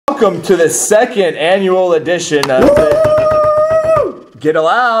Welcome to the second annual edition of the Get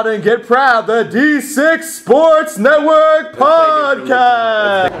Loud and Get Proud, the D6 Sports Network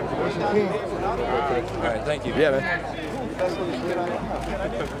podcast. All right, thank you. Yeah, man.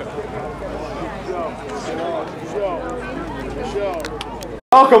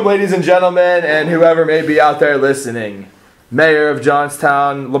 Welcome, ladies and gentlemen, and whoever may be out there listening. Mayor of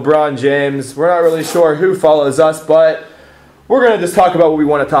Johnstown, LeBron James. We're not really sure who follows us, but we're going to just talk about what we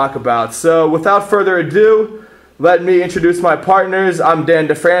want to talk about. So without further ado, let me introduce my partners. I'm Dan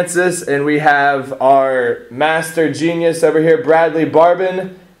DeFrancis, and we have our master genius over here, Bradley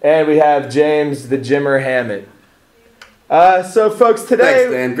Barbin, and we have James the Jimmer Hammett. So folks, today...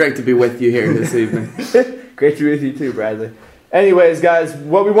 Thanks, Dan. Great to be with you here this evening. Great to be with you too, Bradley. Anyways, guys,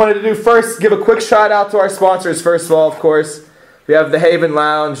 what we wanted to do first, give a quick shout out to our sponsors. First of all, of course, we have the Haven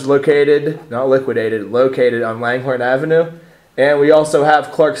Lounge located on Langhorne Avenue. And we also have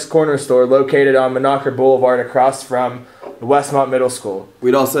Clark's Corner Store located on Monaco Boulevard across from the Westmont Middle School.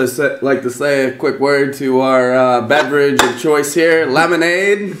 We'd also like to say a quick word to our beverage of choice here.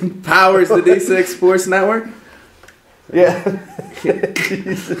 Lemonade powers the D6 Sports Network. Yeah.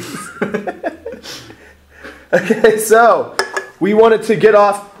 Okay, so we wanted to get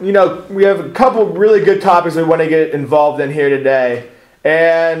off, we have a couple really good topics we want to get involved in here today.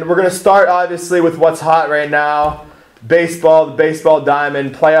 And we're going to start, obviously, with what's hot right now. Baseball, the baseball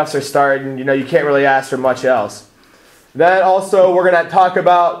diamond, playoffs are starting. You can't really ask for much else. Then also we're going to talk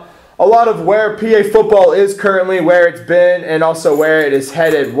about a lot of where PA football is currently, where it's been, and also where it is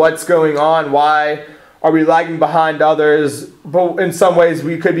headed. What's going on? Why are we lagging behind others? But in some ways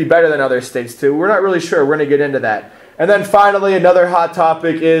we could be better than other states too. We're not really sure. We're going to get into that. And then finally, another hot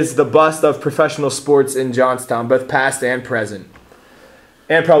topic is the bust of professional sports in Johnstown, both past and present,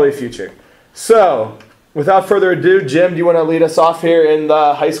 and probably future. So, without further ado, Jim, do you want to lead us off here in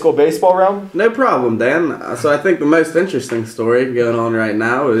the high school baseball realm? No problem, Dan. So I think the most interesting story going on right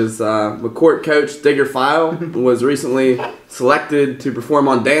now is McCourt coach Digger File was recently selected to perform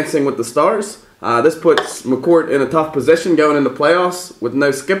on Dancing with the Stars. This puts McCourt in a tough position going into playoffs with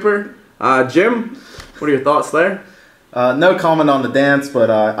no skipper. Jim, what are your thoughts there? No comment on the dance, but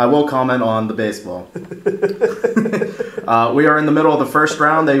I will comment on the baseball. We are in the middle of the first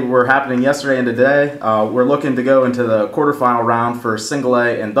round. They were happening yesterday and today. We're looking to go into the quarterfinal round for single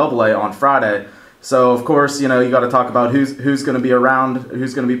A and double A on Friday. So, of course, you got to talk about who's going to be around,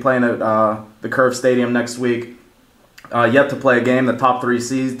 who's going to be playing at the Curve Stadium next week. Yet to play a game, the top three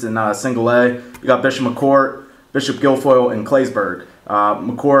seeds in single A. You got Bishop McCourt, Bishop Guilfoyle, and Claysburg.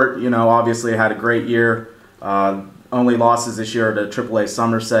 McCourt, obviously had a great year. Only losses this year to AAA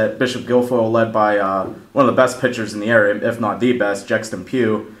Somerset. Bishop Guilfoyle led by one of the best pitchers in the area, if not the best, Jexton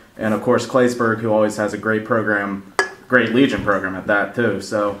Pugh. And, of course, Claysburg, who always has a great program, great Legion program at that, too.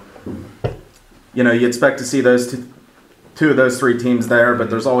 So, you expect to see those two of those three teams there, but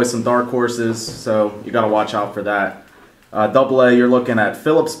there's always some dark horses, so you got to watch out for that. Double A, you're looking at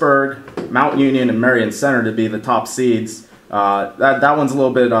Phillipsburg, Mount Union, and Marion Center to be the top seeds. That one's a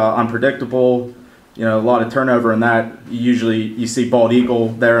little bit unpredictable. A lot of turnover in that. You see Bald Eagle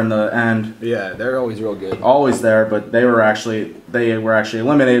there in the end. Yeah, they're always real good. Always there, but they were actually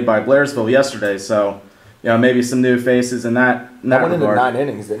eliminated by Blairsville yesterday. So, maybe some new faces in that went into regard. 9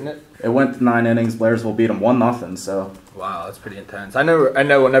 innings, didn't it? It went to 9 innings. Blairsville beat them 1-0. So. Wow, that's pretty intense. I know.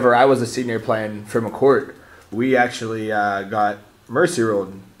 Whenever I was a senior playing for McCourt, we actually got mercy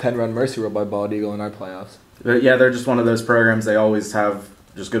ruled, 10-run mercy ruled by Bald Eagle in our playoffs. Yeah, they're just one of those programs. They always have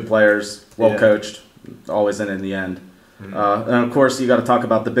just good players, well coached, always in the end. Mm-hmm. And of course, you got to talk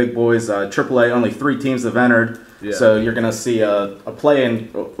about the big boys. AAA, only 3 teams have entered, so you're going to see a play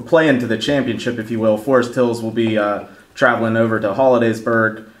into the championship, if you will. Forest Hills will be traveling over to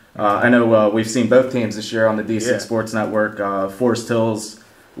Hollidaysburg. I know we've seen both teams this year on the D6 Sports Network. Forest Hills,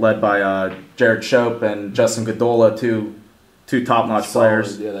 led by Jared Shope and Justin Godola, two top-notch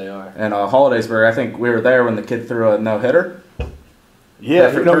players. Yeah, they are. And Hollidaysburg, I think we were there when the kid threw a no-hitter.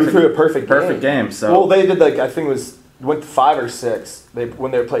 Yeah, we threw a perfect game. So well, they did went to 5 or 6. When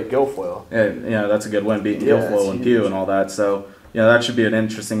they played Guilfoyle. Yeah, that's a good win, beating Guilfoyle and Pugh and all that. So that should be an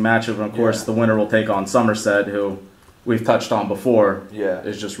interesting matchup. And of course, the winner will take on Somerset, who we've touched on before. Yeah,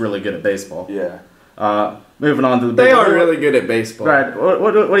 is just really good at baseball. Yeah. Moving on to the big They are really good at baseball. Right.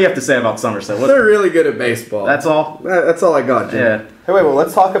 What do you have to say about Somerset? They're really good at baseball. That's all? That's all I got, Jim. Yeah. Hey, wait, well,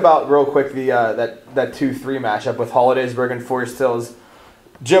 let's talk about real quick the that 2-3 matchup with Hollidaysburg and Forest Hills.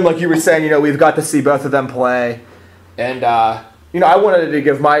 Jim, like you were saying, we've got to see both of them play. And, I wanted to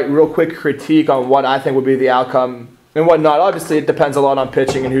give my real quick critique on what I think would be the outcome and whatnot. Obviously, it depends a lot on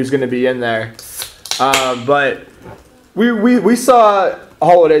pitching and who's going to be in there. But we saw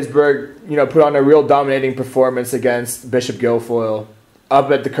Hollidaysburg, put on a real dominating performance against Bishop Guilfoyle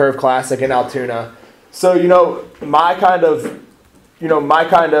up at the Curve Classic in Altoona. So, my kind of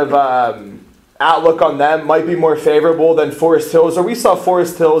outlook on them might be more favorable than Forest Hills. Or we saw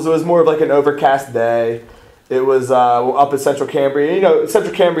Forest Hills, it was more of like an overcast day. It was up at Central Cambria.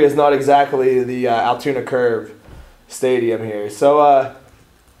 Central Cambria is not exactly the Altoona Curve stadium here. So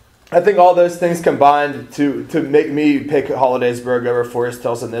I think all those things combined to make me pick Hollidaysburg over Forest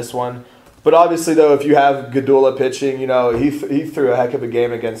Hills in this one. But obviously, though, if you have Gadula pitching, he threw a heck of a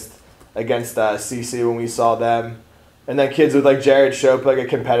game against CC when we saw them. And then kids with like Jared Shope, like a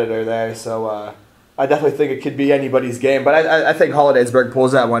competitor there. So I definitely think it could be anybody's game. But I think Hollidaysburg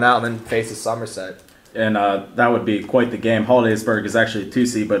pulls that one out and then faces Somerset. And that would be quite the game. Hollidaysburg is actually a 2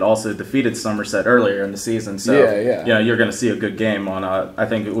 seed, but also defeated Somerset earlier in the season. So you're going to see a good game on. I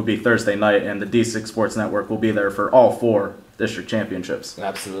think it would be Thursday night, and the D6 Sports Network will be there for all 4 district championships.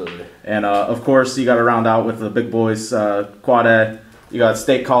 Absolutely. And of course, you got to round out with the big boys, Quad A. You got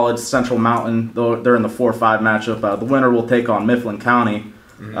State College, Central Mountain. They're in the 4-5 matchup. The winner will take on Mifflin County.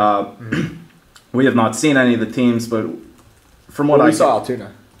 We have not seen any of the teams, but from what we saw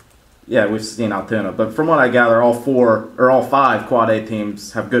Altoona. Yeah, we've seen Altoona, but from what I gather, all 5 Quad A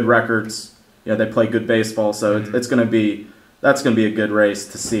teams have good records. They play good baseball, so that's going to be a good race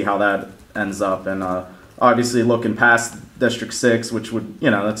to see how that ends up. And obviously, looking past District 6, which would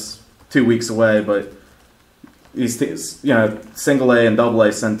that's 2 weeks away, but these teams, Single A and Double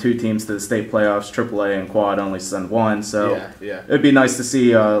A send 2 teams to the state playoffs. Triple A and Quad only send 1. So it'd be nice to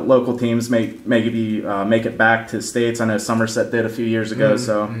see local teams make it back to states. I know Somerset did a few years ago,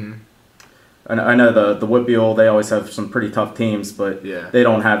 I know the Whitfield, they always have some pretty tough teams, but they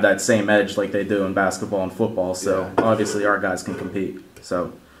don't have that same edge like they do in basketball and football. So obviously our guys can compete.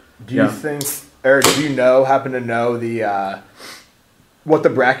 So do you think, or do you happen to know the what the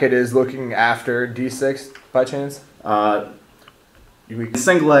bracket is looking after D6 by chance?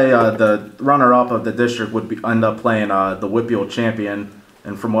 Single A, the runner-up of the district would end up playing the Whitfield champion,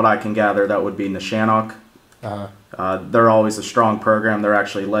 and from what I can gather, that would be Neshannock. They're always a strong program. They're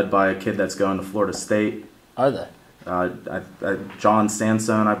actually led by a kid that's going to Florida State. Are they? John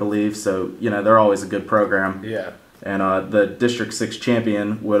Sansone, I believe. So, they're always a good program. Yeah. And the District 6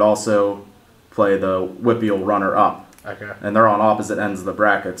 champion would also play the Whitfield runner-up. Okay. And they're on opposite ends of the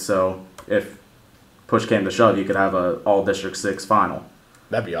bracket. So, if push came to shove, you could have a all-District 6 final.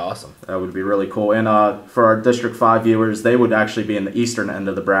 That'd be awesome. That would be really cool. And for our District 5 viewers, they would actually be in the eastern end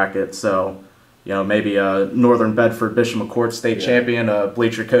of the bracket. So, maybe a Northern Bedford Bishop McCourt state champion, a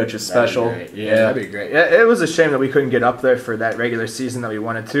bleacher coaches special. That'd be great. Yeah, it was a shame that we couldn't get up there for that regular season that we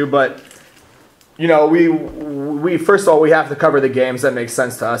wanted to, but we first of all, we have to cover the games that make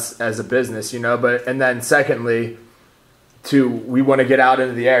sense to us as a business, but and then secondly, we want to get out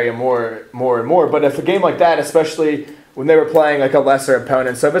into the area more and more. But if a game like that, especially when they were playing like a lesser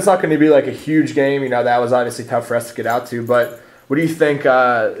opponent, so if it's not going to be like a huge game, that was obviously tough for us to get out to, but what do you think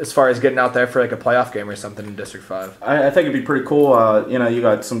as far as getting out there for like a playoff game or something in District 5? I think it'd be pretty cool. You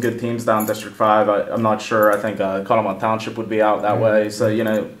got some good teams down in District 5. I'm not sure. I think Connemara Township would be out that way. So,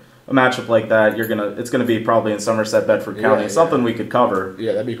 a matchup like that, it's gonna be probably in Somerset, Bedford County. Something we could cover.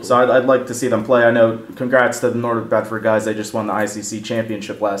 Yeah, that'd be cool. So I'd like to see them play. I know, congrats to the Northern Bedford guys. They just won the ICC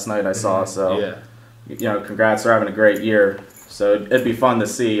championship last night, I saw. So, congrats. They're having a great year. So it'd be fun to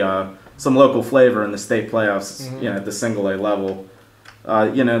see some local flavor in the state playoffs, at the Single A level.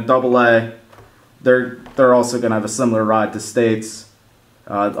 Double A, they're also going to have a similar ride to states.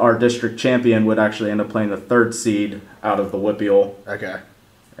 Our district champion would actually end up playing the 3rd seed out of the Whitfield. Okay.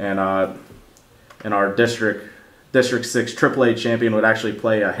 And our district 6 AAA champion would actually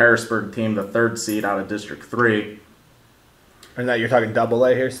play a Harrisburg team, the 3rd seed out of District 3. And now you're talking Double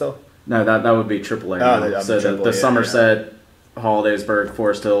A here still? No, that would be AAA. Oh, so the Somerset, Hollidaysburg,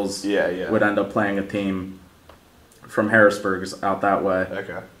 Forest Hills would end up playing a team from Harrisburg out that way.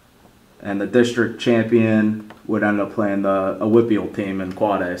 Okay. And the district champion would end up playing a Whitfield team in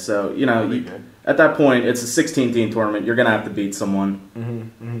Quad A. So, at that point, it's a 16-team tournament. You're going to have to beat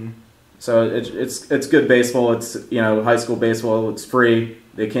someone. So it's good baseball. It's, high school baseball. It's free.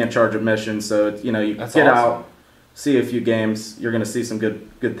 They can't charge admission. So, you That's get awesome. out, see a few games. You're going to see some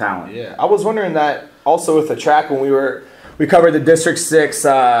good talent. Yeah. I was wondering that also with the track when we covered the District 6,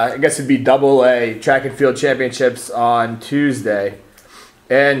 I guess it'd be Double A track and field championships on Tuesday.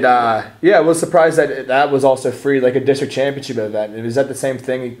 And, I was surprised that was also free, like a district championship event. Is that the same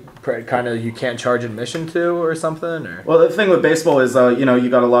thing kind of you can't charge admission to or something? Or? Well, the thing with baseball is, you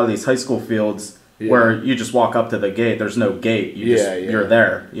got a lot of these high school fields where you just walk up to the gate. There's no gate. You're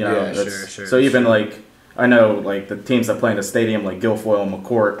there. Sure. So even like I know, like, the teams that play in the stadium, like Guilfoyle and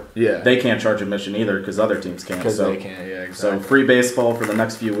McCourt, Yeah. they can't charge admission either because other teams can't. Because So, they can't, yeah, exactly. so free baseball for the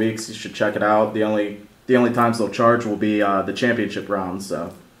next few weeks. You should check it out. The only times they'll charge will be the championship rounds.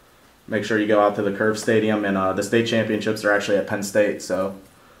 So make sure you go out to the Curve Stadium, and the state championships are actually at Penn State. So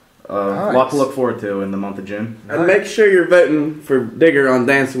a lot to look forward to in the month of June. And make sure you're voting for Digger on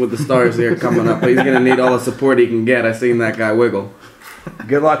Dancing with the Stars here coming up. He's going to need all the support he can get. I seen that guy wiggle.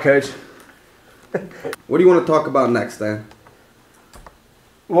 Good luck, Coach. What do you want to talk about next, Dan?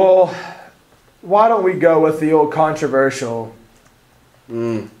 Well, why don't we go with the old controversial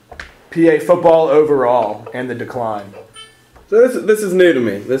PA football overall and the decline? So this is new to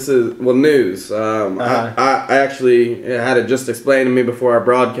me. This is, well, news. I actually had it just explained to me before our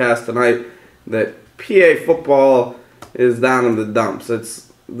broadcast tonight that PA football is down in the dumps. It's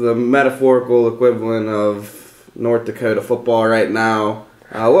the metaphorical equivalent of North Dakota football right now.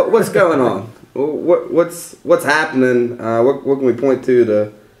 What's going on? What's happening? What can we point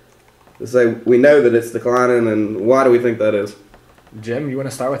to say we know that it's declining, and why do we think that is? Jim, you want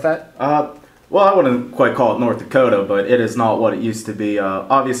to start with that? Well, I wouldn't quite call it North Dakota, but it is not what it used to be.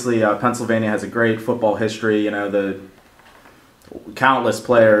 Obviously, Pennsylvania has a great football history. You know, the countless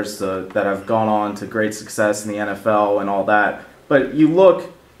players that have gone on to great success in the NFL and all that. But you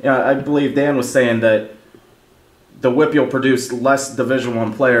look, I believe Dan was saying that the WPIAL produced less Division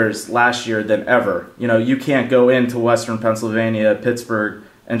I players last year than ever. You know, you can't go into Western Pennsylvania, Pittsburgh,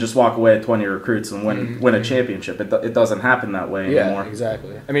 and just walk away at 20 recruits and win a championship. It doesn't happen that way anymore. Yeah,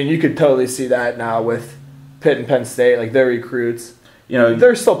 exactly. I mean, you could totally see that now with Pitt and Penn State, like their recruits. You know,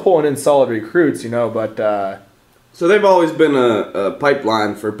 they're still pulling in solid recruits, you know, but... So they've always been a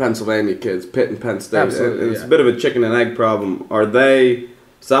pipeline for Pennsylvania kids, Pitt and Penn State. Absolutely, it's a bit of a chicken and egg problem. Are they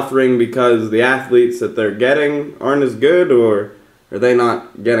suffering because the athletes that they're getting aren't as good, or are they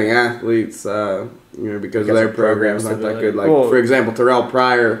not getting athletes because their programs aren't that good? Like, for example, Terrell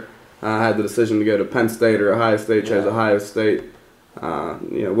Pryor had the decision to go to Penn State or Ohio State, chose Ohio State.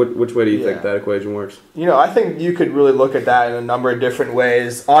 Which way do you think that equation works? You know, I think you could really look at that in a number of different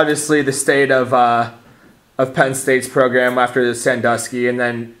ways. Obviously, the state of Penn State's program after the Sandusky, and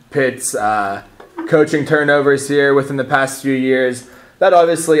then Pitt's coaching turnovers here within the past few years. That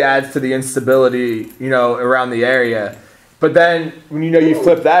obviously adds to the instability, you know, around the area. But then, when you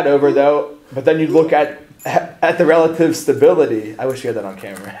flip that over, though, but then you look at the relative stability. I wish you had that on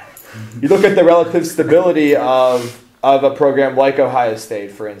camera. You look at the relative stability of a program like Ohio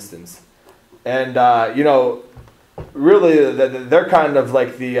State, for instance. And, really, they're kind of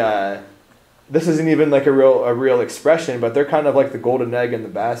like the... this isn't even like a real expression, but they're kind of like the golden egg in the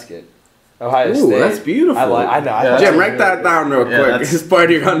basket. Ohio State. That's beautiful. I know. Jim, write that down real quick. It's part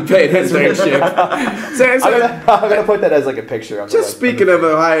of your unpaid internship. I'm gonna put that as like a picture. Just speaking of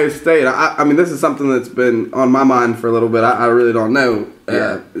Ohio State, I mean, this is something that's been on my mind for a little bit. I really don't know.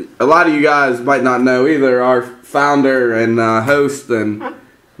 A lot of you guys might not know either. Our founder and host and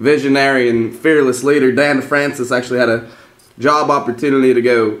visionary and fearless leader, Dan Francis, actually had a job opportunity to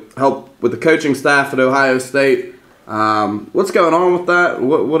go help with the coaching staff at Ohio State. What's going on with that?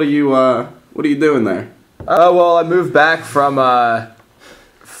 What are you doing there? Well, I moved back from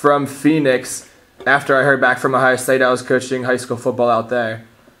Phoenix after I heard back from Ohio State. I was coaching high school football out there,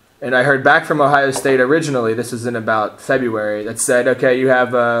 and I heard back from Ohio State originally. This was in about February. That said, okay, you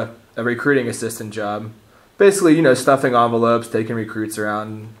have a recruiting assistant job, basically, you know, stuffing envelopes, taking recruits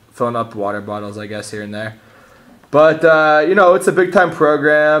around, filling up water bottles, I guess, here and there. But, it's a big-time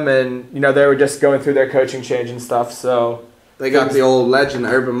program, and, they were just going through their coaching change and stuff, so... They got the old legend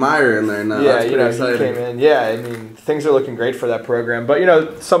Urban Meyer in there now. Yeah, That's he came in. Yeah, I mean, things are looking great for that program.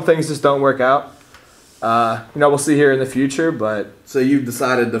 But, some things just don't work out. We'll see here in the future, but... So you've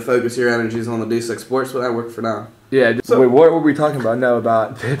decided to focus your energies on the D6 Sports with that work for now? Yeah. Wait, what were we talking about? No,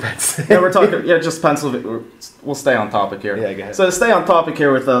 about Pitt. Yeah, we're talking... Yeah, just Pennsylvania. We'll stay on topic here. Yeah, go ahead. So to stay on topic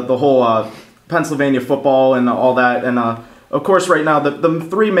here with the whole... Pennsylvania football and all that, and of course right now the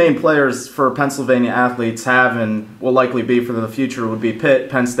three main players for Pennsylvania athletes have and will likely be for the future would be Pitt,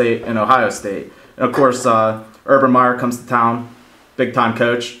 Penn State, and Ohio State. And of course Urban Meyer comes to town, big time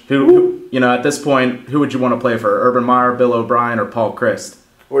coach. Who at this point, who would you want to play for? Urban Meyer, Bill O'Brien, or Paul Christ?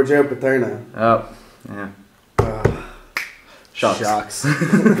 Or Joe Paterno? Oh, yeah. Shocks.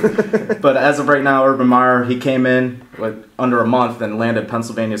 But as of right now, Urban Meyer, he came in under a month and landed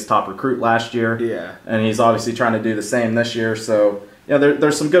Pennsylvania's top recruit last year. Yeah. And he's obviously trying to do the same this year. So,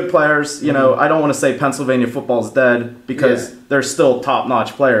 there's some good players. I don't want to say Pennsylvania football's dead because they're still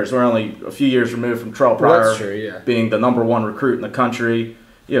top-notch players. We're only a few years removed from Terrell Pryor being the #1 recruit in the country.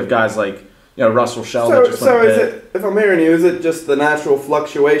 You have guys like Russell Shell. that just went is big. it? If I'm hearing you, is it just the natural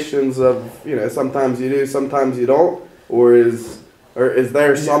fluctuations of sometimes you do, sometimes you don't, or is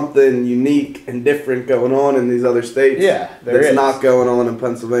there something unique and different going on in these other states? Yeah, that's not going on in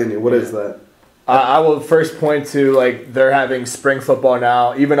Pennsylvania. What is that? I will first point to they're having spring football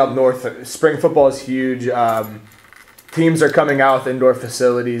now. Even up north, spring football is huge. Teams are coming out with indoor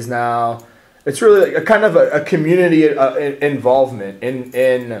facilities now. It's really a kind of a community involvement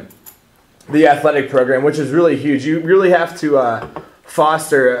in the athletic program, which is really huge. You really have to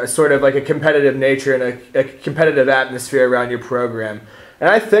foster a sort of a competitive nature and a competitive atmosphere around your program. And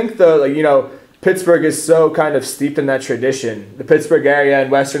I think though, Pittsburgh is so kind of steeped in that tradition. The Pittsburgh area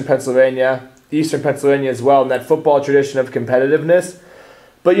and Western Pennsylvania, Eastern Pennsylvania as well, and that football tradition of competitiveness.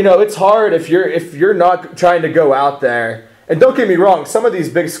 But it's hard if you're not trying to go out there. And don't get me wrong, some of these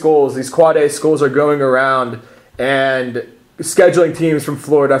big schools, these quad A schools, are going around and scheduling teams from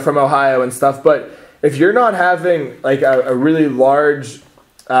Florida, from Ohio, and stuff. But if you're not having a really large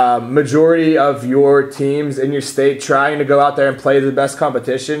majority of your teams in your state trying to go out there and play the best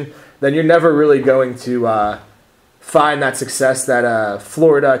competition, then you're never really going to find that success that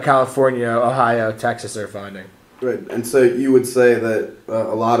Florida, California, Ohio, Texas are finding. Right, and so you would say that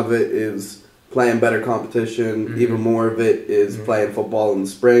a lot of it is playing better competition, even more of it is playing football in the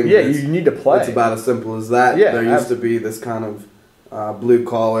spring. Yeah, you need to play. It's about as simple as that. Yeah, there used to be this kind of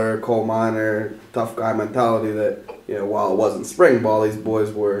blue-collar, coal miner, tough guy mentality that, while it wasn't spring ball, these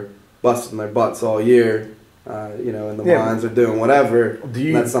boys were busting their butts all year, in the mines or doing whatever.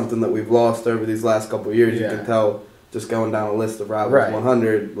 And that's something that we've lost over these last couple of years. Yeah. You can tell just going down a list of Rivals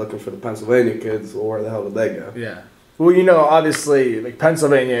 100, looking for the Pennsylvania kids, well, where the hell did they go? Yeah. Well, obviously,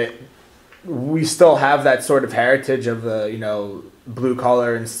 Pennsylvania, we still have that sort of heritage of the,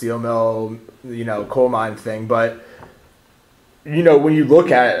 blue-collar and steel mill, coal mine thing. But, when you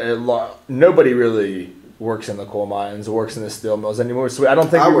look at it, nobody really works in the coal mines or works in the steel mills anymore. So I don't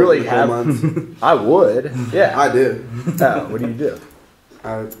think we really have. I would. Yeah. I do. Oh, what do you do?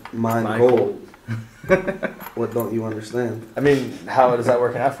 I mine coal. What don't you understand? I mean, how is that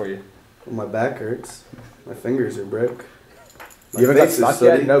working out for you? Well, my back hurts. My fingers are broke. You haven't got stuck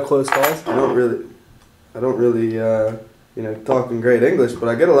yet? No close calls? I don't really, talking great English, but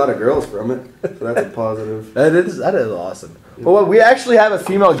I get a lot of girls from it. So that's a positive. That is awesome. Yeah. Well, we actually have a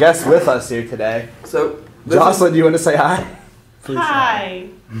female guest with us here today. So, Jocelyn, do you want to say hi? Please. Hi.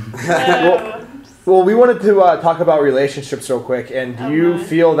 Well, we wanted to talk about relationships real quick. And do you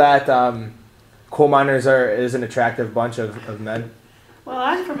feel that coal miners is an attractive bunch of men? Well,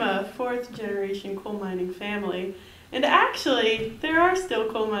 I'm from a fourth-generation coal mining family. And actually, there are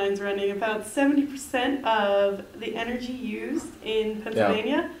still coal mines running. About 70% of the energy used in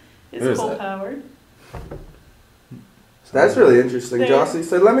Pennsylvania is coal-powered. That's really interesting, Jossie.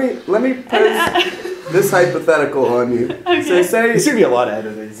 So let me pose this hypothetical on you. Okay. So say there's gonna be a lot of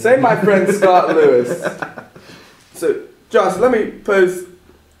editing. Say my friend Scott Lewis. So Joss, let me pose.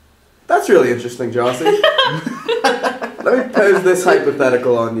 That's really interesting, Jossie. Let me pose this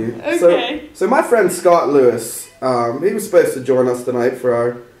hypothetical on you. Okay. So my friend Scott Lewis, he was supposed to join us tonight for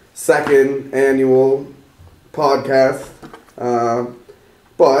our second annual podcast,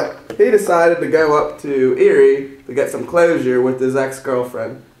 but he decided to go up to Erie to get some closure with his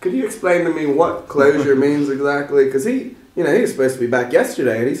ex-girlfriend. Could you explain to me what closure means exactly? Because he was supposed to be back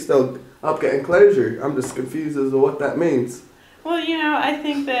yesterday and he's still up getting closure. I'm just confused as to what that means. Well, I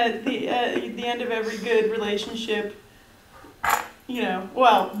think that the end of every good relationship,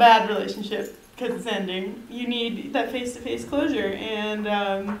 bad relationship, because it's ending, you need that face-to-face closure.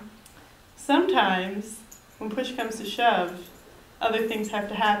 And sometimes, when push comes to shove, other things have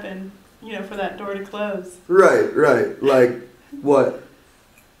to happen, for that door to close. Right. Like what?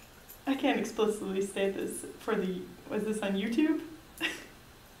 I can't explicitly state this was this on YouTube?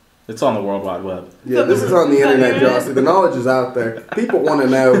 It's on the World Wide Web. Yeah, this is on the internet, Jossie. The knowledge is out there. People want to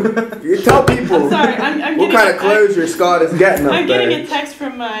know. You tell people I'm what kind of closure Scott is getting up there. I'm getting a text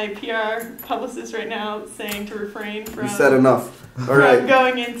from my PR publicist right now saying to refrain from... You said enough. All right.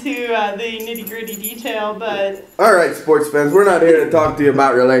 Going into the nitty-gritty detail, but... All right, sports fans, we're not here to talk to you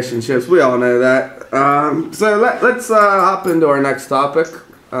about relationships. We all know that. So let's hop into our next topic.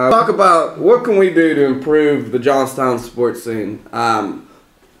 Talk about what can we do to improve the Johnstown sports scene.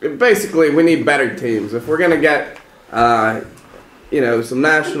 Basically, we need better teams. If we're going to get, some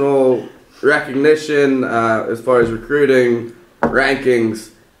national recognition as far as recruiting, rankings,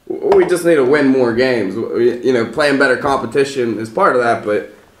 we just need to win more games. Playing better competition is part of that,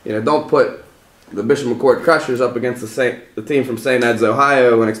 but, don't put the Bishop McCourt Crushers up against the team from St. Ed's,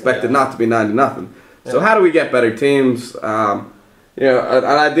 Ohio, and expect it not to be 9-0. So how do we get better teams? an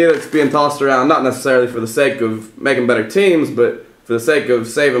idea that's being tossed around, not necessarily for the sake of making better teams, but for the sake of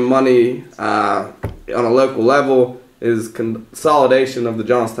saving money on a local level, is consolidation of the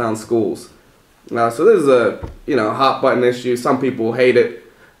Johnstown schools. So this is a hot button issue. Some people hate it.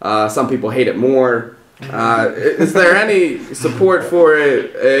 Some people hate it more. Is there any support for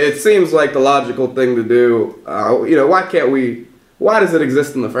it? It seems like the logical thing to do. Why does it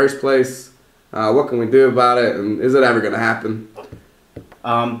exist in the first place? What can we do about it? And is it ever going to happen?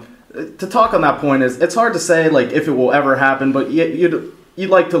 To talk on that point it's hard to say like if it will ever happen, but you'd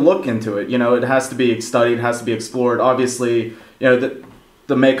like to look into it. It has to be studied, it has to be explored. Obviously, the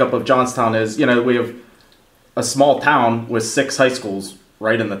makeup of Johnstown is, we have a small town with 6 high schools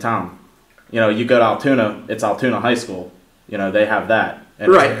right in the town. You go to Altoona, it's Altoona High School. They have that.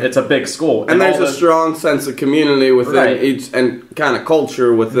 And right. It's a big school. And there's a strong sense of community within each, and kind of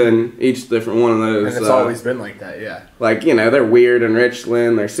culture within each different one of those. And it's always been like that, yeah. Like, they're weird in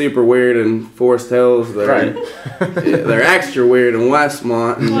Richland, they're super weird in Forest Hills, they're extra weird in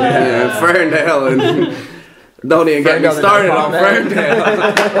Westmont, and Ferndale, and don't even get me started on Ferndale.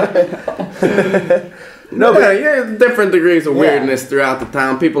 No, but different degrees of weirdness throughout the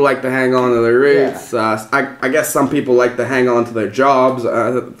town. People like to hang on to their roots. I guess some people like to hang on to their jobs.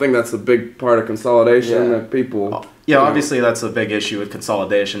 I think that's a big part of consolidation. That people. Obviously that's a big issue with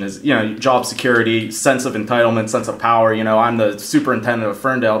consolidation. Is job security, sense of entitlement, sense of power. I'm the superintendent of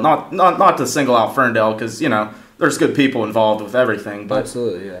Ferndale. Not to single out Ferndale because there's good people involved with everything. But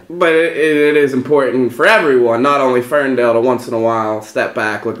absolutely, yeah. But it is important for everyone, not only Ferndale, to once in a while step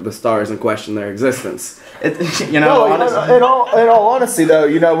back, look at the stars, and question their existence. In all honesty, though,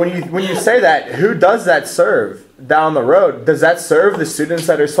 when you say that, who does that serve down the road? Does that serve the students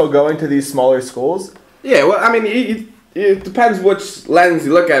that are still going to these smaller schools? Yeah, well, I mean, it depends which lens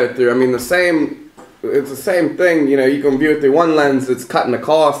you look at it through. I mean, it's the same thing. You can view it through one lens, it's cutting the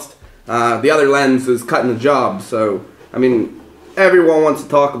cost. The other lens is cutting the job. So, I mean, everyone wants to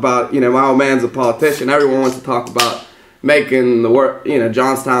talk about, my old man's a politician. Everyone wants to talk about making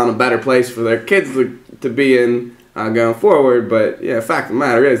Johnstown a better place for their kids to be in going forward. But the fact of the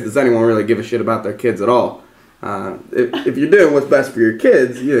matter is, does anyone really give a shit about their kids at all? If you're doing what's best for your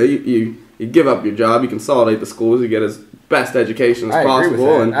kids, you give up your job, you consolidate the schools, you get as best education as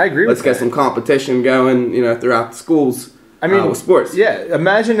possible, and I agree let's get some competition going, throughout the schools. I mean, with sports. Yeah,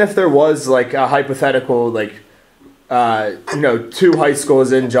 imagine if there was like a hypothetical, like, 2 high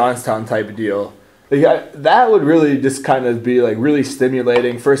schools in Johnstown type of deal. That would really just kind of be like really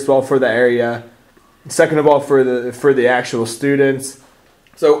stimulating. First of all, for the area. Second of all, for the actual students.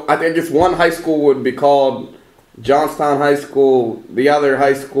 So I think if one high school would be called Johnstown High School, the other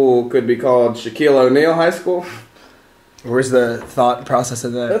high school could be called Shaquille O'Neal High School. Where's the thought process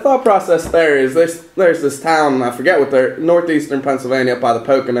of that? The thought process there is there's this town, I forget what they're, northeastern Pennsylvania, up by the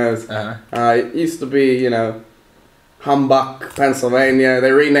Poconos. It used to be, Humbuck, Pennsylvania.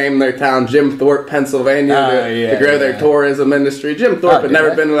 They renamed their town Jim Thorpe, Pennsylvania to grow their tourism industry. Jim Thorpe had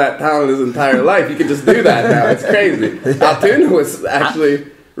never been to that town in his entire life. You could just do that now. It's crazy. Altoona was actually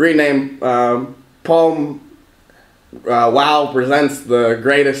renamed Palm. WoW presents the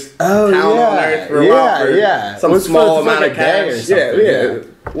greatest town on earth for a while for some small amount of cash. We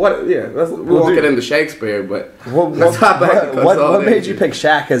won't get into Shakespeare, but what made you pick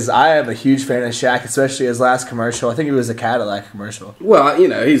Shaq? Because I am a huge fan of Shaq, especially his last commercial. I think it was a Cadillac commercial. Well,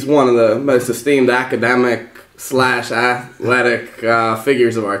 he's one of the most esteemed academic / athletic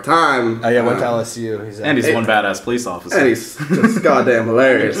figures of our time. Oh yeah, went to LSU. He's one badass police officer. And he's just goddamn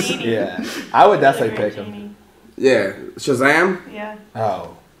hilarious. Yeah, I would definitely pick him. Yeah, Shazam. Yeah.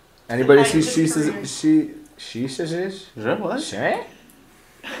 Oh, anybody see she says what? Can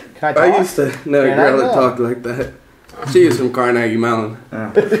I talk? I used to know a girl that talked like that. She is from Carnegie Mellon.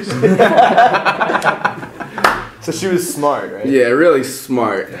 Oh. So she was smart, right? Yeah, really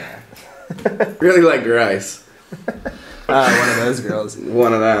smart. Really liked rice. One of those girls.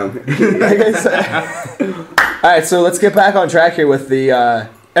 One of them. Alright, so let's get back on track here with the...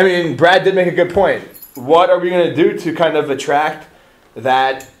 Brad did make a good point. What are we going to do to kind of attract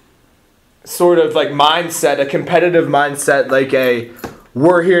that sort of like mindset, a competitive mindset, like a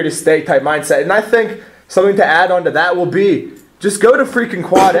we're here to stay type mindset? And I think something to add on to that will be just go to freaking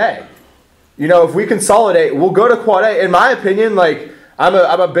Quad A. If we consolidate, we'll go to Quad A. In my opinion, like I'm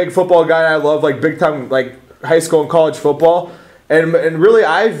a big football guy and I love like big time like high school and college football. And really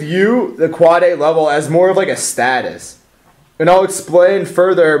I view the Quad A level as more of like a status. And I'll explain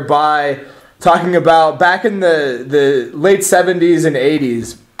further by talking about back in the late 70s and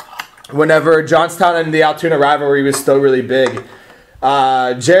 80s, whenever Johnstown and the Altoona rivalry was still really big,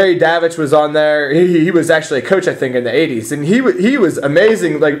 Jerry Davich was on there. He was actually a coach, I think, in the 80s. And he was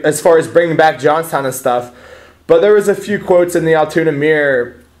amazing, like, as far as bringing back Johnstown and stuff. But there was a few quotes in the Altoona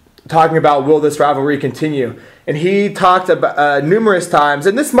Mirror talking about, will this rivalry continue? And he talked about numerous times,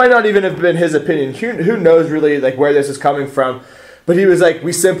 and this might not even have been his opinion. Who knows really like where this is coming from? But he was like,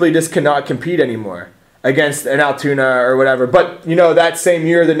 we simply just cannot compete anymore against an Altoona or whatever. But, you know, that same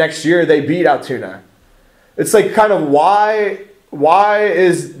year, the next year, they beat Altoona. It's like kind of why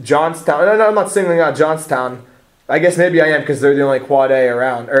is Johnstown, and I'm not singling out Johnstown. I guess maybe I am because they're the only quad A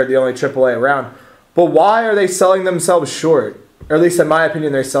around, or the only AAA around. But why are they selling themselves short? Or at least in my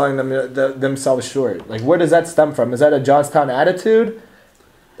opinion, they're selling themselves short. Like, where does that stem from? Is that a Johnstown attitude?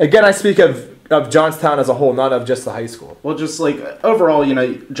 Again, I speak of Johnstown as a whole, not of just the high school. Well, just like overall, you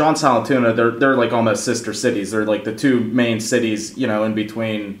know, Johnstown and Altoona, they're like almost sister cities. They're like the two main cities, you know, in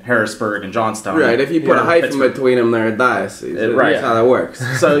between Harrisburg and Johnstown. Right. If you put a hyphen between them, they're a diocese. Right. That's how that works.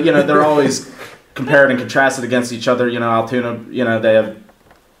 So, you know, they're always compared and contrasted against each other. You know, Altoona, you know, they have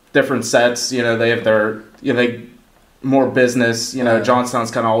different sets. You know, they have their, you know, more business. You know,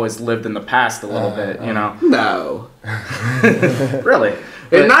 Johnstown's kind of always lived in the past a little bit. You know. No. Really.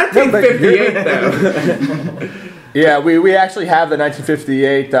 In 1958, though. Yeah, we actually have the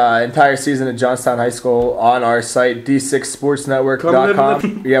 1958 entire season at Johnstown High School on our site,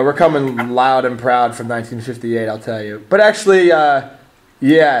 d6sportsnetwork.com. Yeah, we're coming loud and proud from 1958, I'll tell you. But actually, yeah,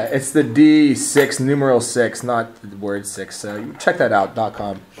 it's the D6, numeral 6, not the word 6. So you check that out,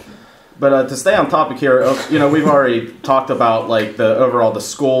 .com. But to stay on topic here, you know, we've already talked about like the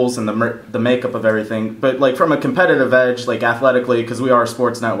schools and the makeup of everything. But like from a competitive edge, like athletically, because we are a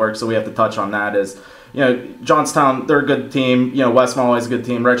sports network, so we have to touch on that. Is, you know, Johnstown, they're a good team. You know, Westmont always a good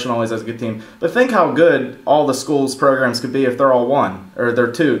team. Richmond always has a good team. But think how good all the schools' programs could be if they're all one, or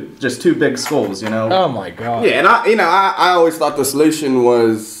they're just two big schools. You know. Oh my God. Yeah, and I always thought the solution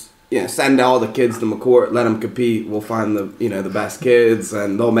was, you know, send all the kids to McCourt, let them compete. We'll find the best kids,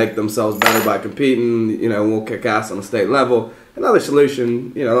 and they'll make themselves better by competing. You know, we'll kick ass on the state level. Another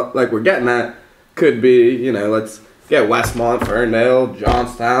solution, you know, like we're getting at, could be, you know, let's get Westmont, Ferndale,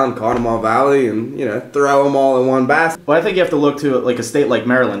 Johnstown, Conemaugh Valley, and, you know, throw them all in one basket. Well, I think you have to look to like a state like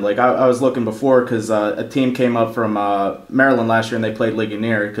Maryland. Like I was looking before because a team came up from Maryland last year, and they played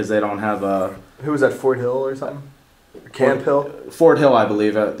Ligonier because they don't have Who was that, Fort Hill or something? Camp Hill? Fort Hill, I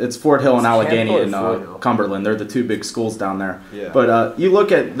believe. It's Fort Hill and Allegheny in Cumberland. They're the two big schools down there. Yeah. But you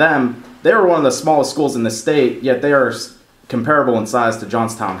look at them, they were one of the smallest schools in the state, yet they are comparable in size to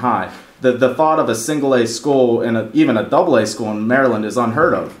Johnstown High. The thought of a single A school and even a double A school in Maryland is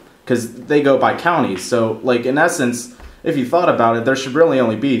unheard of because they go by counties. So, like, in essence, if you thought about it, there should really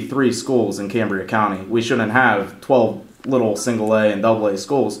only be 3 schools in Cambria County. We shouldn't have 12 little single A and double A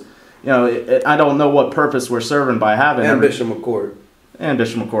schools. You know, I don't know what purpose we're serving by having and Bishop McCourt. And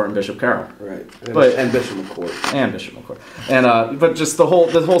Bishop McCourt and Bishop Carroll. Right. And Bishop McCourt. And Bishop McCourt. And but just the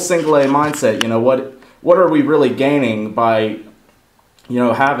whole single A mindset, you know, what are we really gaining by, you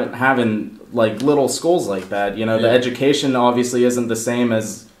know, having like little schools like that? You know, the education obviously isn't the same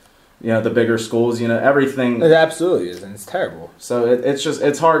as, you know, the bigger schools. You know, everything. It absolutely is, and it's terrible. So it's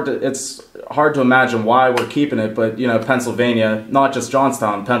hard to imagine why we're keeping it. But, you know, Pennsylvania, not just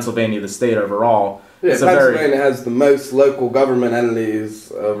Johnstown, Pennsylvania, the state overall. Yeah, Pennsylvania has the most local government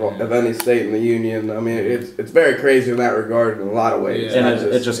entities of any state in the union. I mean, it's very crazy in that regard in a lot of ways. And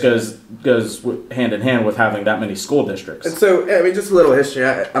it just goes hand in hand with having that many school districts. And so, I mean, just a little history.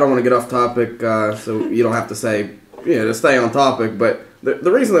 I don't want to get off topic, so you don't have to say, you know, to stay on topic. But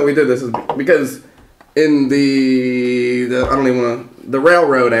the reason that we did this is because in the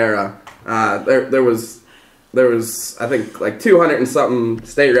railroad era, there was I think like 200 and something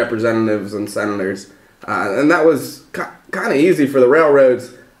state representatives and senators, and that was kind of easy for the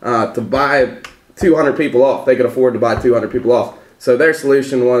railroads to buy 200 people off. They could afford to buy 200 people off. So their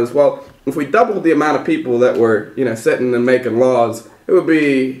solution was, well, if we doubled the amount of people that were, you know, sitting and making laws, it would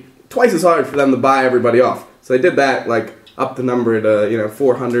be twice as hard for them to buy everybody off. So they did that, like up the number to, you know,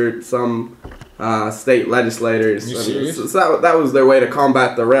 400 some state legislators. So that was their way to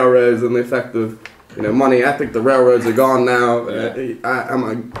combat the railroads and the effect of, you know, money. I think the railroads are gone now.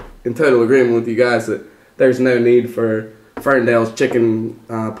 I'm in total agreement with you guys that there's no need for Ferndale's chicken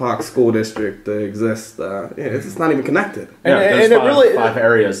pox school district to exist. It's not even connected. There's five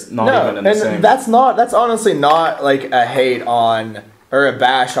areas not even in the same. And that's honestly not like a hate on or a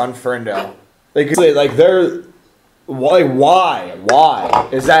bash on Ferndale. Like they're why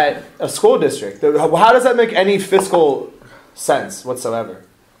is that a school district? How does that make any fiscal sense whatsoever?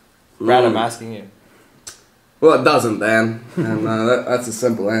 Brad, I'm asking you. Well, it doesn't, Dan, and that's a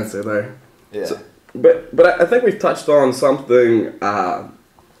simple answer there. Yeah. But I think we've touched on something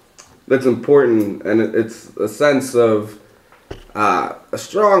that's important, and it's a sense of a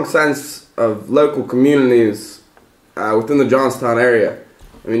strong sense of local communities within the Johnstown area.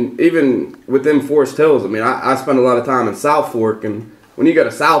 I mean, even within Forest Hills. I mean, I spend a lot of time in South Fork, and when you go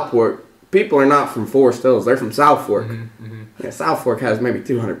to South Fork, people are not from Forest Hills; they're from South Fork. Yeah, South Fork has maybe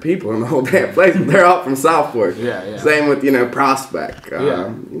 200 people in the whole damn place, but they're all from South Fork. Yeah. Same with Prospect.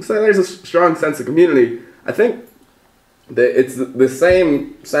 So there's a strong sense of community. I think that it's the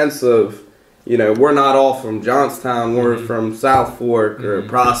same sense of, we're not all from Johnstown, we're from South Fork or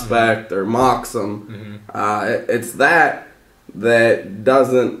Prospect or Moxham. It's that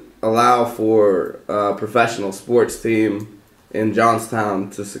doesn't allow for a professional sports team in Johnstown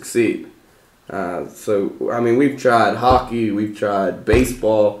to succeed. So, I mean, we've tried hockey, we've tried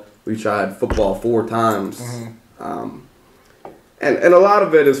baseball, we've tried football 4 times. And a lot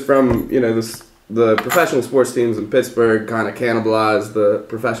of it is from, the professional sports teams in Pittsburgh kind of cannibalized the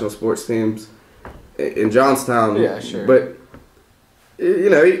professional sports teams in Johnstown. Yeah, sure. But,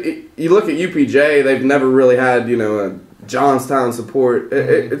 you look at UPJ, they've never really had, a Johnstown support.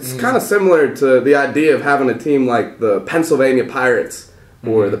 It's kind of similar to the idea of having a team like the Pennsylvania Pirates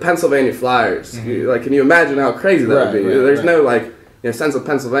or the Pennsylvania Flyers. Can you imagine how crazy that would be? There's no sense of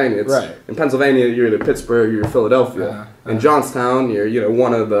Pennsylvania. It's, in Pennsylvania, you're either Pittsburgh, you're Philadelphia. In Johnstown, you're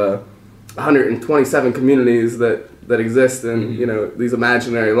one of the 127 communities that exist in these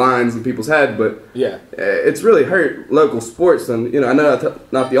imaginary lines in people's head. But it's really hurt local sports, and I know that's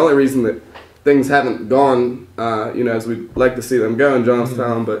not the only reason that things haven't gone as we'd like to see them go in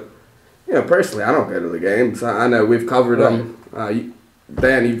Johnstown. But personally, I don't go to the games. I know we've covered them.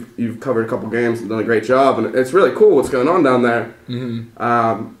 Dan, you've covered a couple games and done a great job, and it's really cool what's going on down there.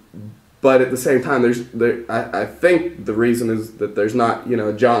 But at the same time, I think the reason is that there's not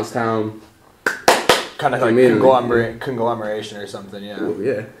a Johnstown kind of like conglomeration or something. Yeah. Ooh,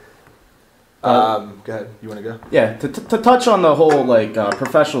 yeah. Go ahead. You want to go? Yeah. To touch on the whole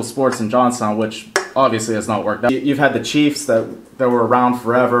professional sports in Johnstown, which obviously has not worked out. You've had the Chiefs that were around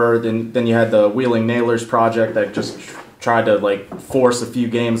forever. Then you had the Wheeling Nailers project that just tried to force a few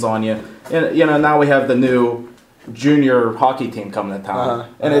games on you, and now we have the new junior hockey team coming to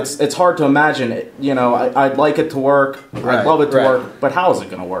town, and it's hard to imagine. I'd like it to work, I'd love it to work, but how is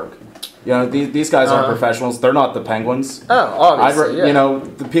it going to work? These guys aren't professionals. They're not the Penguins. Obviously,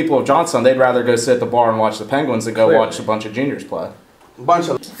 the people of Johnstown, they'd rather go sit at the bar and watch the Penguins than go watch a bunch of juniors play.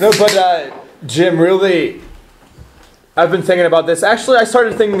 Jim, really, I've been thinking about this. Actually, I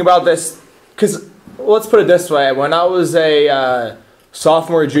started thinking about this because, let's put it this way. When I was a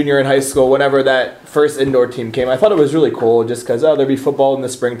sophomore, junior in high school, whenever that first indoor team came, I thought it was really cool just because, there'd be football in the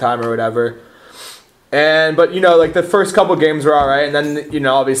springtime or whatever. But the first couple games were all right, and then,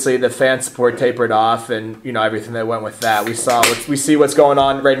 obviously the fan support tapered off and, everything that went with that. We see what's going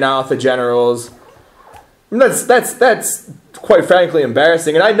on right now with the Generals. And that's quite frankly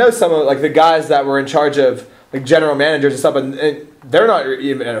embarrassing. And I know some of, the guys that were in charge of, general managers and stuff, and they're not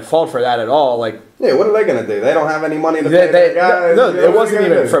even at fault for that at all. What are they gonna do? They don't have any money to pay their guys. No, it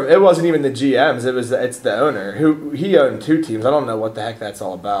wasn't even the GMs. It's the owner he owned 2 teams. I don't know what the heck that's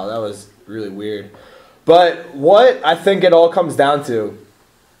all about. That was really weird. But what I think it all comes down to,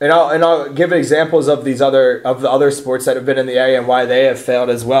 and I'll give examples of the other sports that have been in the area and why they have failed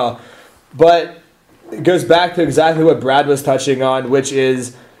as well. But it goes back to exactly what Brad was touching on, which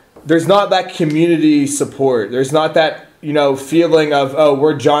is there's not that community support. There's not that, feeling of,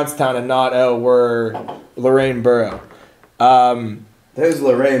 we're Johnstown and not, we're Lorain Borough. Those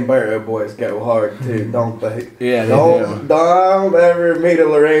Lorain Borough boys go hard too, don't they? Yeah, Don't ever meet a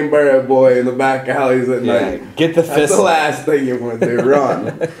Lorain Borough boy in the back alleys at night. Get the fist. That's the last thing you want to do,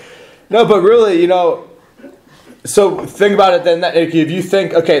 run. No, but really, so think about it then. If you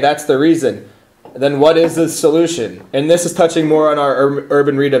think, okay, that's the reason, then what is the solution? And this is touching more on our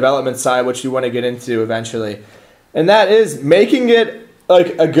urban redevelopment side, which you want to get into eventually. And that is making it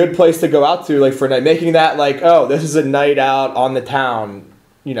a good place to go out to, for a night. Making that this is a night out on the town,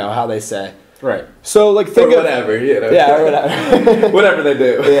 how they say. Right. So think of whatever, Yeah, or whatever. Whatever they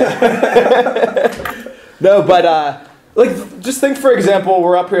do. Yeah. No, but just think, for example,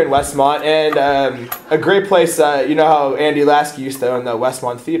 we're up here in Westmont, and a great place, how Andy Lasky used to own the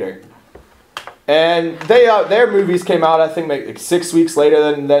Westmont Theater. And their movies came out, I think, 6 weeks later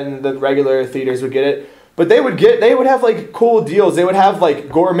than the regular theaters would get it. But they would have cool deals. They would have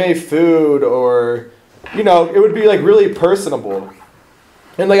gourmet food, or it would be really personable.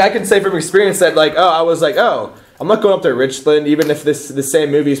 And I can say from experience that I was I'm not going up to Richland even if the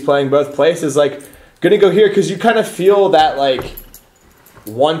same movie is playing both places. Gonna go here because you kind of feel that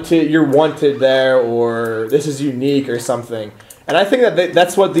you're wanted there, or this is unique or something. And I think that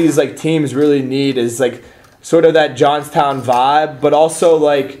that's what these like teams really need, is like sort of that Johnstown vibe, but also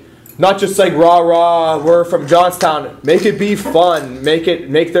like not just like rah, we're from Johnstown. Make it be fun. Make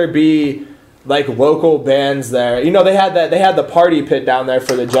there be like local bands there. You know, they had the party pit down there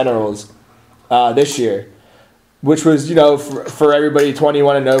for the Generals this year, which was, you know, for everybody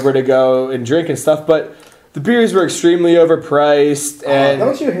 21 and over to go and drink and stuff. But the beers were extremely overpriced. And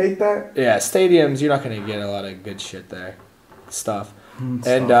don't you hate that? Yeah, stadiums, you're not going to get a lot of good shit there. Stuff.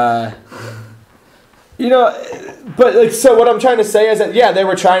 And, you know, but like, so what I'm trying to say is that, yeah, they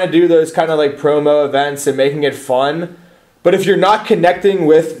were trying to do those kind of like promo events and making it fun. But if you're not connecting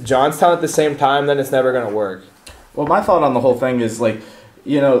with Johnstown at the same time, then it's never going to work. Well, my thought on the whole thing is, like,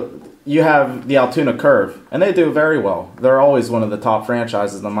 you know, you have the Altoona Curve, and they do very well. They're always one of the top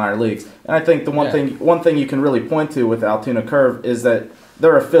franchises in the minor leagues. And I think the one thing you can really point to with Altoona Curve is that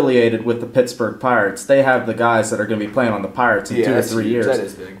they're affiliated with the Pittsburgh Pirates. They have the guys that are going to be playing on the Pirates in 2 to 3 years. That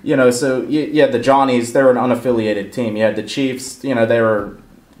is big. You know, so you had the Johnnies, they were an unaffiliated team. You had the Chiefs, you know, they were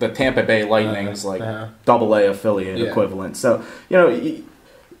the Tampa Bay Lightning's AA affiliate equivalent. So, you know,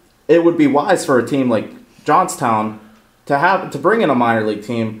 it would be wise for a team like Johnstown to bring in a minor league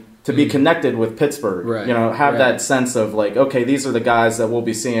team to be connected with Pittsburgh. Right. You know, have that sense of like, okay, these are the guys that we'll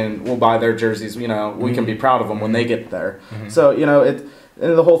be seeing, we'll buy their jerseys, you know, we can be proud of them when they get there. So, you know,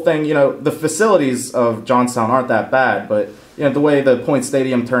 and the whole thing, you know, the facilities of Johnstown aren't that bad, but, you know, the way the Point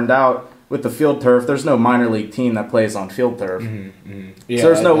Stadium turned out with the field turf, there's no minor league team that plays on field turf. Yeah, so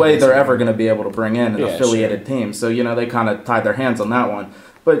there's no way they're ever going to be able to bring in an affiliated team. So, you know, they kind of tied their hands on that one.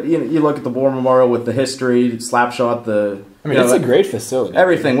 But you look at the War Memorial with the history, Slapshot, it's a great facility.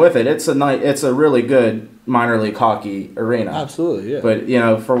 Everything with it. It's a really good minor league hockey arena. Absolutely, yeah. But, you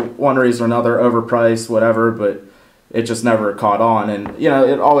know, for one reason or another, overpriced, whatever, but it just never caught on. And, you know,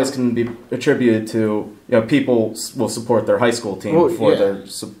 it always can be attributed to, you know, people will support their high school team before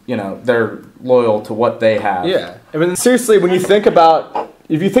they're loyal to what they have. Yeah. I mean, seriously, when you think about,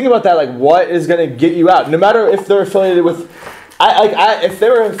 that, like, what is going to get you out? No matter if they're affiliated with, if they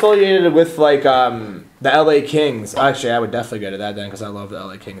were affiliated with, like, the LA Kings, actually, I would definitely go to that then because I love the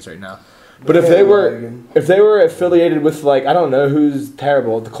LA Kings right now. But if they were affiliated with, like, I don't know who's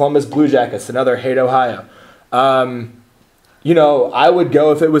terrible, the Columbus Blue Jackets, another Haight, Ohio. You know, I would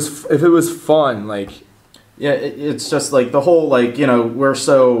go if it was fun, like. Yeah, it's just like the whole, like, you know,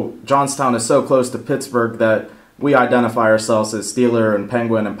 Johnstown is so close to Pittsburgh that we identify ourselves as Steeler and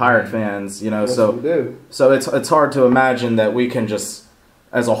Penguin and Pirate fans, you know, so it's hard to imagine that we can just,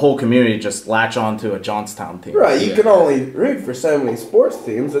 as a whole community, just latch on to a Johnstown team. Right, you can only root for so many sports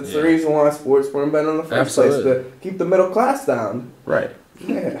teams. That's the reason why sports were invented in the first place, to keep the middle class down. Right.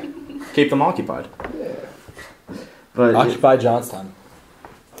 Yeah. Keep them occupied. Yeah. But Occupy Johnstown.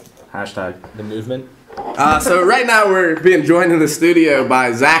 Hashtag. The movement. So right now we're being joined in the studio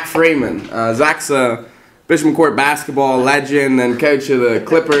by Zach Freeman. Zach's a Bishop McCourt basketball legend and coach of the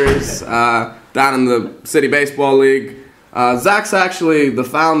Clippers down in the City Baseball League. Zach's actually the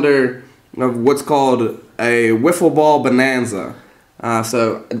founder of what's called a Wiffle Ball Bonanza.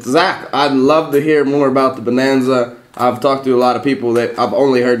 So Zach, I'd love to hear more about the Bonanza. I've talked to a lot of people that I've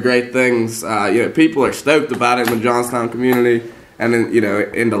only heard great things. You know, people are stoked about it in the Johnstown community. And then, you know,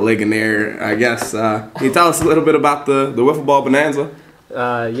 in the Ligonier, I guess. Can you tell us a little bit about the Wiffle Ball Bonanza?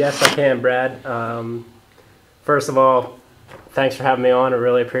 Yes, I can, Brad. First of all, thanks for having me on. I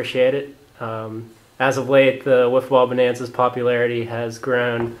really appreciate it. As of late, the Wiffle Ball Bonanza's popularity has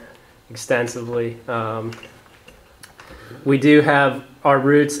grown extensively. We do have our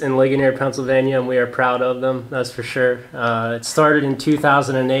roots in Ligonier, Pennsylvania, and we are proud of them, that's for sure. It started in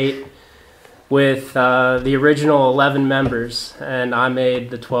 2008. With the original 11 members, and I made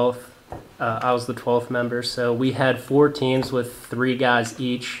the 12th. I was the 12th member, so we had 4 teams with 3 guys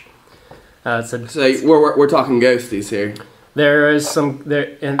each. So we're talking ghosties here. There is some there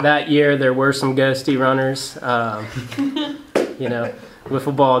in that year. There were some ghosty runners. You know,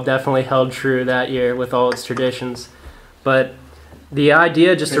 wiffle ball definitely held true that year with all its traditions, but the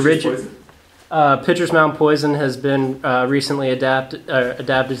idea just originated. Pitcher's Mountain Poison has been recently adapted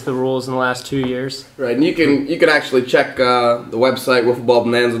to the rules in the last 2 years. Right, and you can actually check the website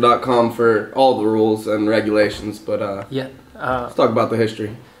wiffleballbonanza.com for all the rules and regulations. But let's talk about the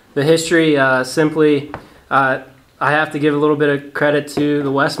history. The history, simply, I have to give a little bit of credit to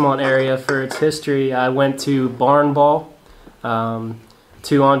the Westmont area for its history. I went to Barn Ball,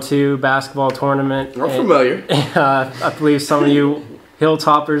 2-on-2 basketball tournament. We're familiar. I believe some of you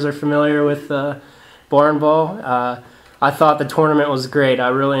Hilltoppers are familiar with Barn Ball. I thought the tournament was great. I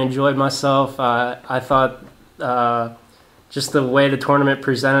really enjoyed myself. I thought just the way the tournament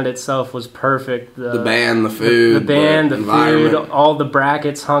presented itself was perfect. The band, the food, the food, all the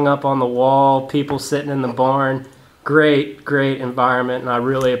brackets hung up on the wall, people sitting in the barn. Great environment, and I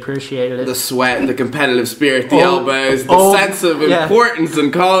really appreciated it. The sweat, the competitive spirit, the elbows, the sense of importance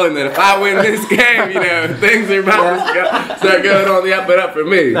in calling that if I win this game, things are about to start going on the up and up for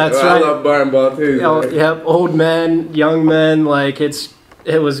me. That's right. I love barn ball too. Yep, old men, young men,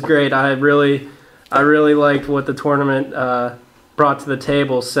 it was great. I really liked what the tournament brought to the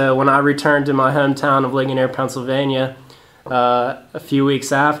table. So when I returned to my hometown of Ligonier, Pennsylvania, a few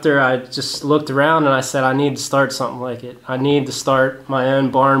weeks after, I just looked around and I said, I need to start something like it. I need to start my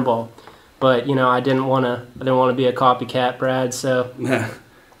own barn ball. But I didn't want to be a copycat, Brad. So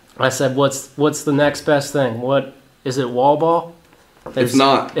I said, what's the next best thing? What is it? Wall ball? It's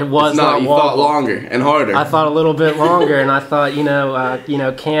not. It was not. You wall thought ball. longer and harder. I thought a little bit longer, and I thought,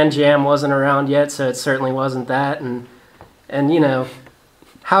 Can Jam wasn't around yet, so it certainly wasn't that. And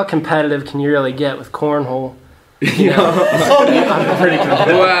how competitive can you really get with cornhole? I'm pretty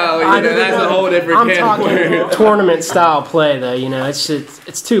competitive. Well, that's a whole different can of worms. I'm talking tournament style play, though.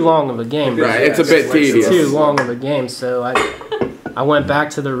 It's too long of a game. Right, it's a bit tedious. It's too long of a game, so I went back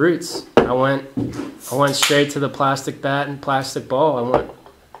to the roots. I went straight to the plastic bat and plastic ball. I went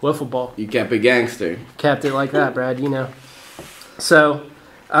wiffle ball. You kept it gangster. Kept it like that, Brad. So,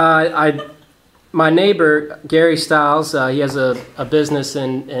 my neighbor, Gary Stiles, he has a business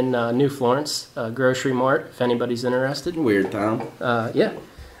in New Florence, a grocery mart, if anybody's interested. Weird town. Yeah.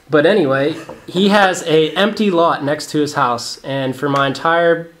 But anyway, he has a empty lot next to his house, and for my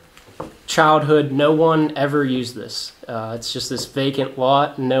entire childhood, no one ever used this. It's just this vacant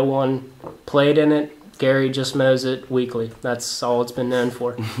lot. No one played in it. Gary just mows it weekly. That's all it's been known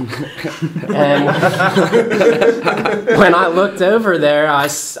for. And when I looked over there,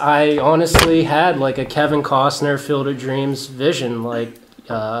 I honestly had like a Kevin Costner Field of Dreams vision.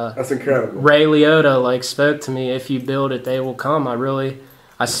 That's incredible. Ray Liotta spoke to me. If you build it, they will come.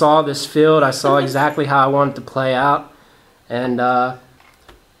 I saw this field. I saw exactly how I wanted to play out. And a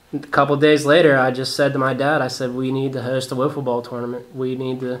couple of days later, I just said to my dad, I said, we need to host a wiffle ball tournament. We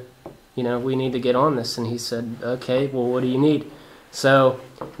need to get on this. And he said, okay, well, what do you need? So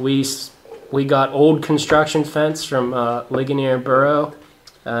we got old construction fence from Ligonier Borough,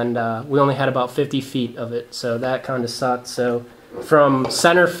 and we only had about 50 feet of it, so that kind of sucked. So from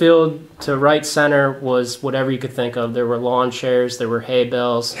center field to right center was whatever you could think of. There were lawn chairs, there were hay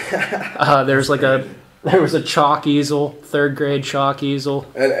bales, there was a chalk easel, third grade chalk easel,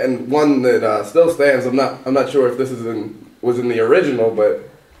 and one that still stands. I'm not sure if this was in the original, but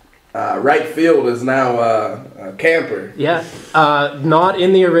right field is now a camper. Yeah, not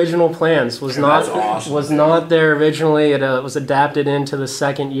in the original plans. Was not there originally. It was adapted into the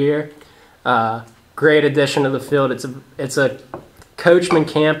second year. Great addition to the field. It's a coachman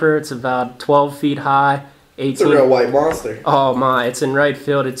camper. It's about 12 feet high. 18. It's a real white monster. Oh my! It's in right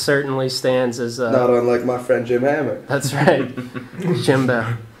field. It certainly stands as not unlike my friend Jim Hammett. That's right,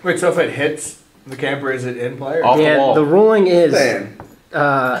 Jimbo. Wait, so if it hits the camper, is it in play? Or off the wall? The ruling is. Man.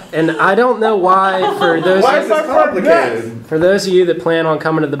 And I don't know why. Why is that complicated? For those of you that plan on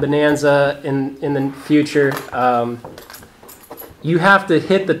coming to the Bonanza in the future, you have to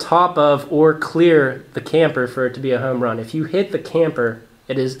hit the top of or clear the camper for it to be a home run. If you hit the camper,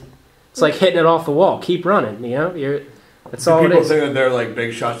 it's like hitting it off the wall. Keep running. That's all it is. People think that they're like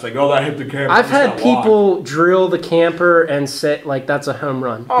big shots, like, oh, that hit the camper. I've had people drill the camper and say, like, that's a home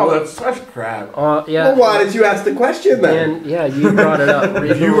run. Oh, that's crap. Yeah. Well, why did you ask the question then? And yeah, you brought it up.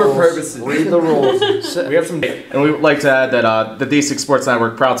 Read the rules. We have some. And we would like to add that the D6 Sports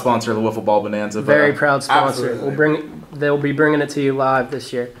Network, proud sponsor of the Wiffle Ball Bonanza. Very proud sponsor. Absolutely. They'll be bringing it to you live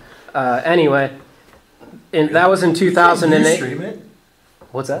this year. Anyway, that was in 2008. Can you stream it?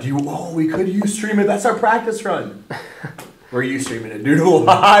 What's that? We could stream it. That's our practice run. Where are you streaming it? Dude,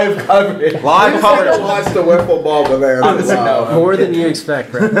 live coverage. Live coverage. Watch the Wiffle Ball Bonanza. More than you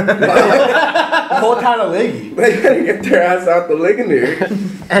expect, bro. The whole town of Liggy. They gotta get their ass out the Ligonier.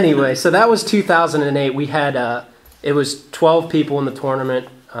 Anyway, so that was 2008. We had, it was 12 people in the tournament.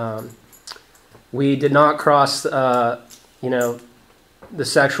 We did not cross, the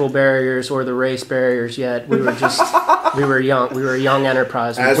sexual barriers or the race barriers yet. We were we were young. We were a young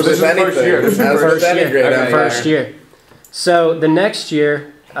enterprise. As with anything. First year. So the next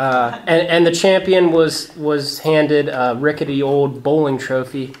year, and the champion was handed a rickety old bowling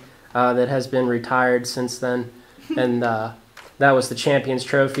trophy that has been retired since then, and that was the champion's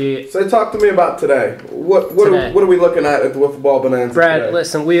trophy. So talk to me about today. What are we looking at the Wiffle Ball Bonanza Brad, today?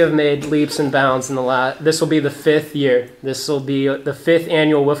 Listen, we have made leaps and bounds in the last. This will be the 5th year. This will be the 5th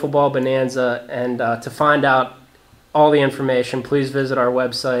annual Wiffle Ball Bonanza, and to find out all the information, please visit our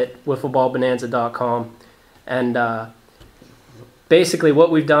website, wiffleballbonanza.com. And basically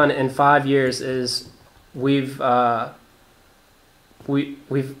what we've done in 5 years is we've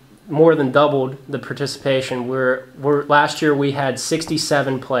more than doubled the participation. Last year we had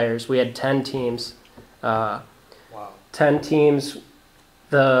 67 players. We had 10 teams. 10 teams.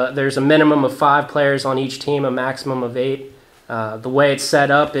 There's a minimum of 5 players on each team, a maximum of 8. The way it's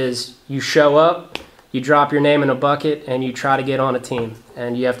set up is you show up, you drop your name in a bucket, and you try to get on a team.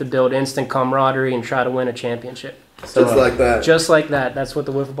 And you have to build instant camaraderie and try to win a championship. So, just like that. Just like that. That's what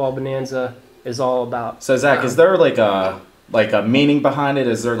the Wiffle Ball Bonanza is all about. So Zach, is there like a meaning behind it?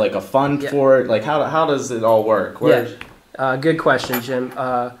 Is there like a fund for it? Like how does it all work? Good question, Jim.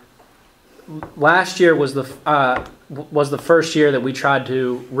 Last year was the first year that we tried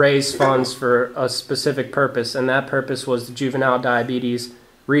to raise funds for a specific purpose, and that purpose was the Juvenile Diabetes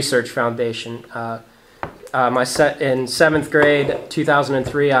Research Foundation. In 7th grade,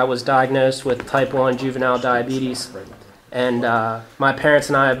 2003, I was diagnosed with type 1 juvenile diabetes, and my parents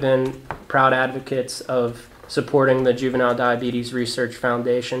and I have been proud advocates of supporting the Juvenile Diabetes Research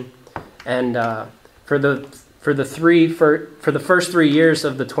Foundation. And for the first 3 years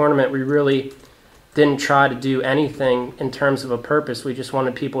of the tournament, we really didn't try to do anything in terms of a purpose. We just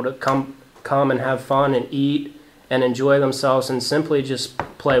wanted people to come and have fun and eat and enjoy themselves and simply just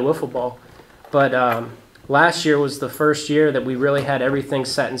play wiffle ball. But last year was the first year that we really had everything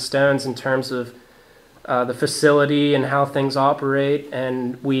set in stones in terms of the facility and how things operate,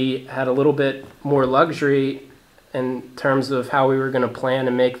 and we had a little bit more luxury in terms of how we were going to plan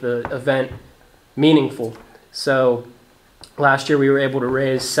and make the event meaningful. So last year we were able to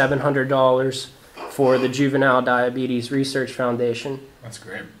raise $700 for the Juvenile Diabetes Research Foundation. That's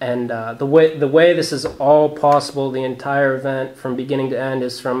great. And the way this is all possible, the entire event from beginning to end,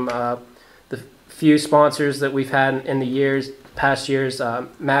 is from the few sponsors that we've had in the past years,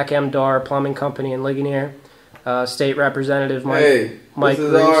 Mac M. Dar Plumbing Company in Ligonier, State Representative Mike this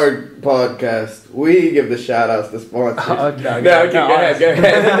is Reese. our podcast. We give the shout outs to sponsors. Okay. Go ahead. All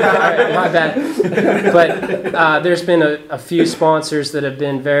right, my bad. But there's been a few sponsors that have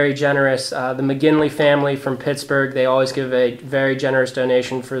been very generous. The McGinley family from Pittsburgh, they always give a very generous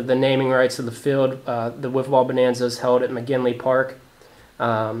donation for the naming rights of the field. The Wiffle Ball Bonanza is held at McGinley Park.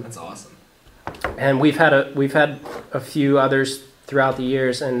 That's awesome. And we've had a few others throughout the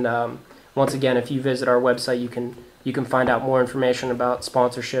years. And once again, if you visit our website, you can find out more information about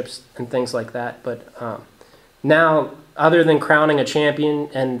sponsorships and things like that. But now, other than crowning a champion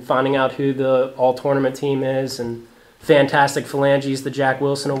and finding out who the all-tournament team is, and Fantastic Phalanges, the Jack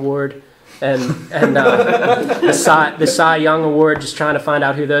Wilson Award, and the Cy Young Award, just trying to find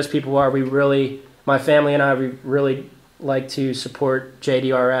out who those people are, my family and I, we really like to support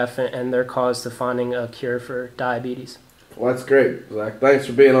JDRF and their cause to finding a cure for diabetes. Well, that's great, Zach. Thanks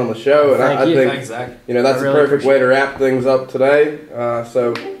for being on the show. And I think Thanks, Zach. That's a perfect way to wrap things up today.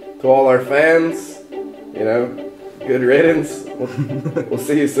 So to all our fans, good riddance. We'll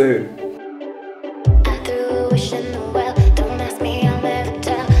see you soon.